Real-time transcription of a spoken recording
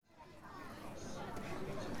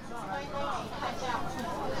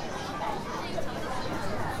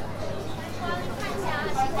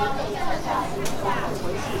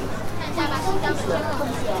奉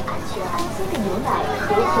献安全安心的牛奶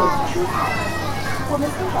和有机蔬菜。我们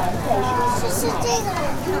虽然在生是这个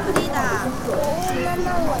巧克力的，妈妈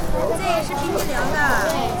我这也是冰激凌的，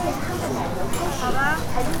健康的奶油开始，好吧？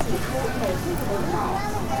才能挤出美味的牛奶。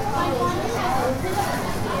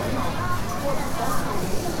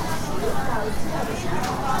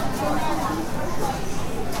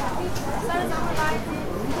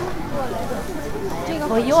这个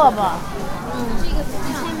可要吧？这个以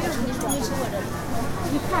前没有，你说没吃过这个？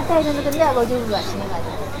一看带着那个那个就恶心了。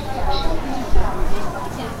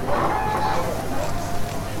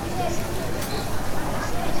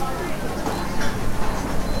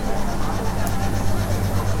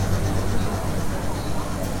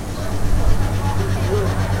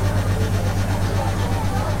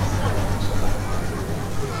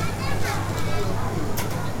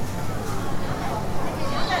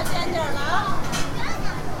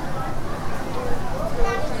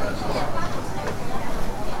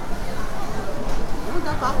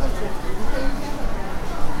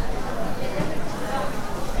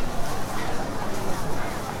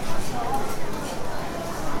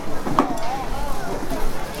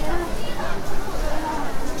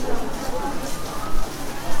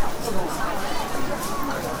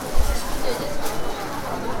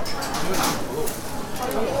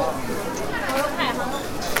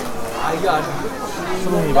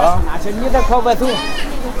送你吧，拿去你再靠外头。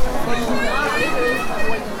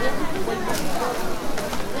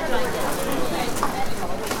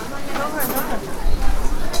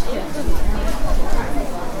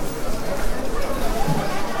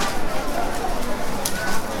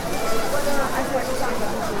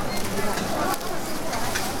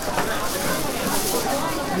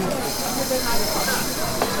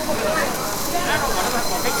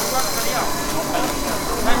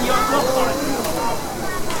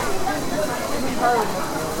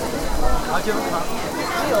这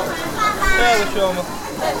个需要吗？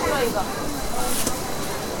再需要一个。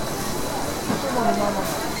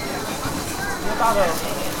多大的？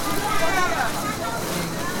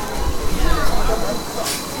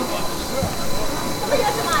这个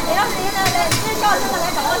是嘛？你要是你叫这个来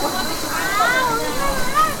找我什么？啊，我们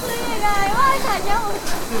那个，我感觉我。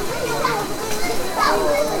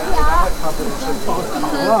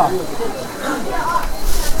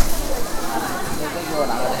给我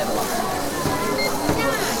拿个袋子吧。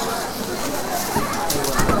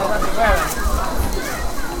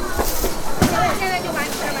现在就完事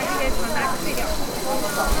了，把这些厂拿去退掉。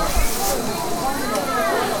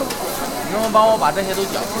你能帮我把这些都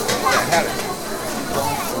剪下来？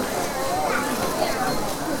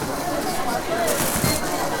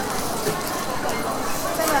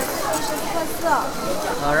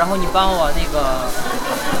然后你帮我那个，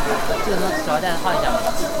这个能小袋子放一下吗？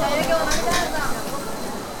小爷给我拿个袋子。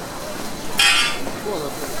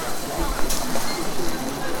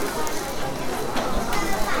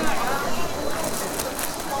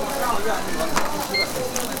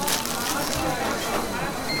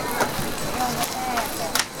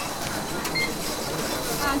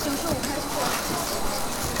啊，95开始。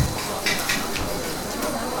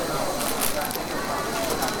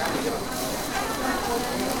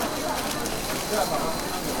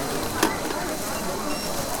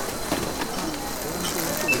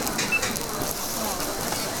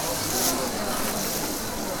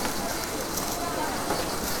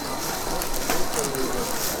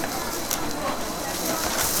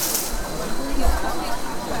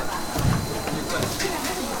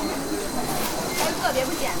特别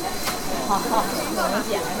不简单。好好，能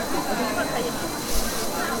剪。可以吗？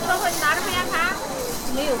包括你拿着会员卡？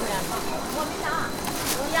没有会员卡，我没拿，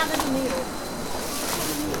我压根就没有。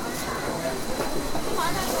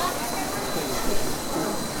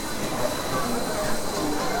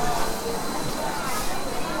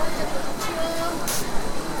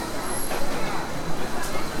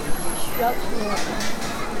需要1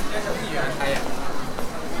元开呀。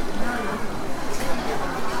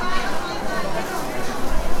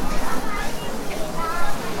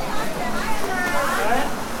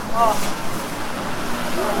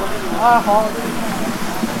啊，好。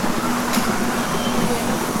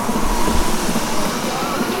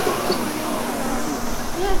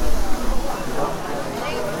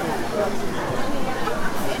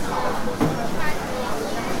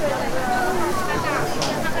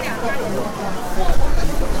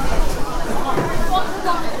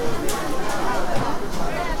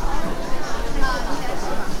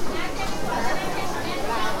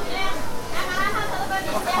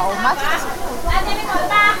好吗？来，这边走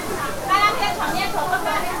吧。大家可以闯进走吧。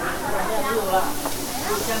6了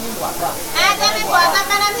，6000煎饼果子。哎，煎饼果子，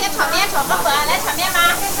买两片炒面，炒不喝，来炒面吗？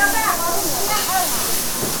煎饼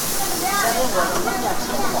果子冷面吃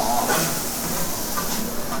不饱。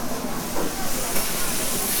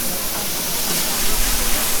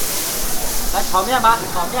来炒面吧，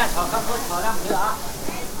炒面炒，刚给我炒2瓶啊。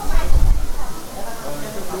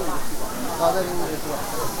好的，您说。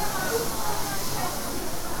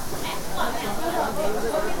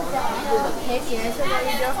那天现在有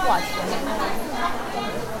点花钱。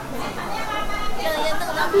弄也弄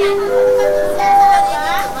到便宜，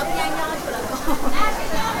怎么便宜去了？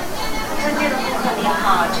尊敬的顾客您好，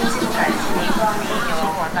真心感谢您光临由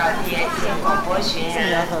广大电信广播学院。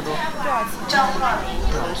张浩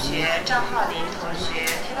林同学，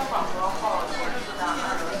听了广播后。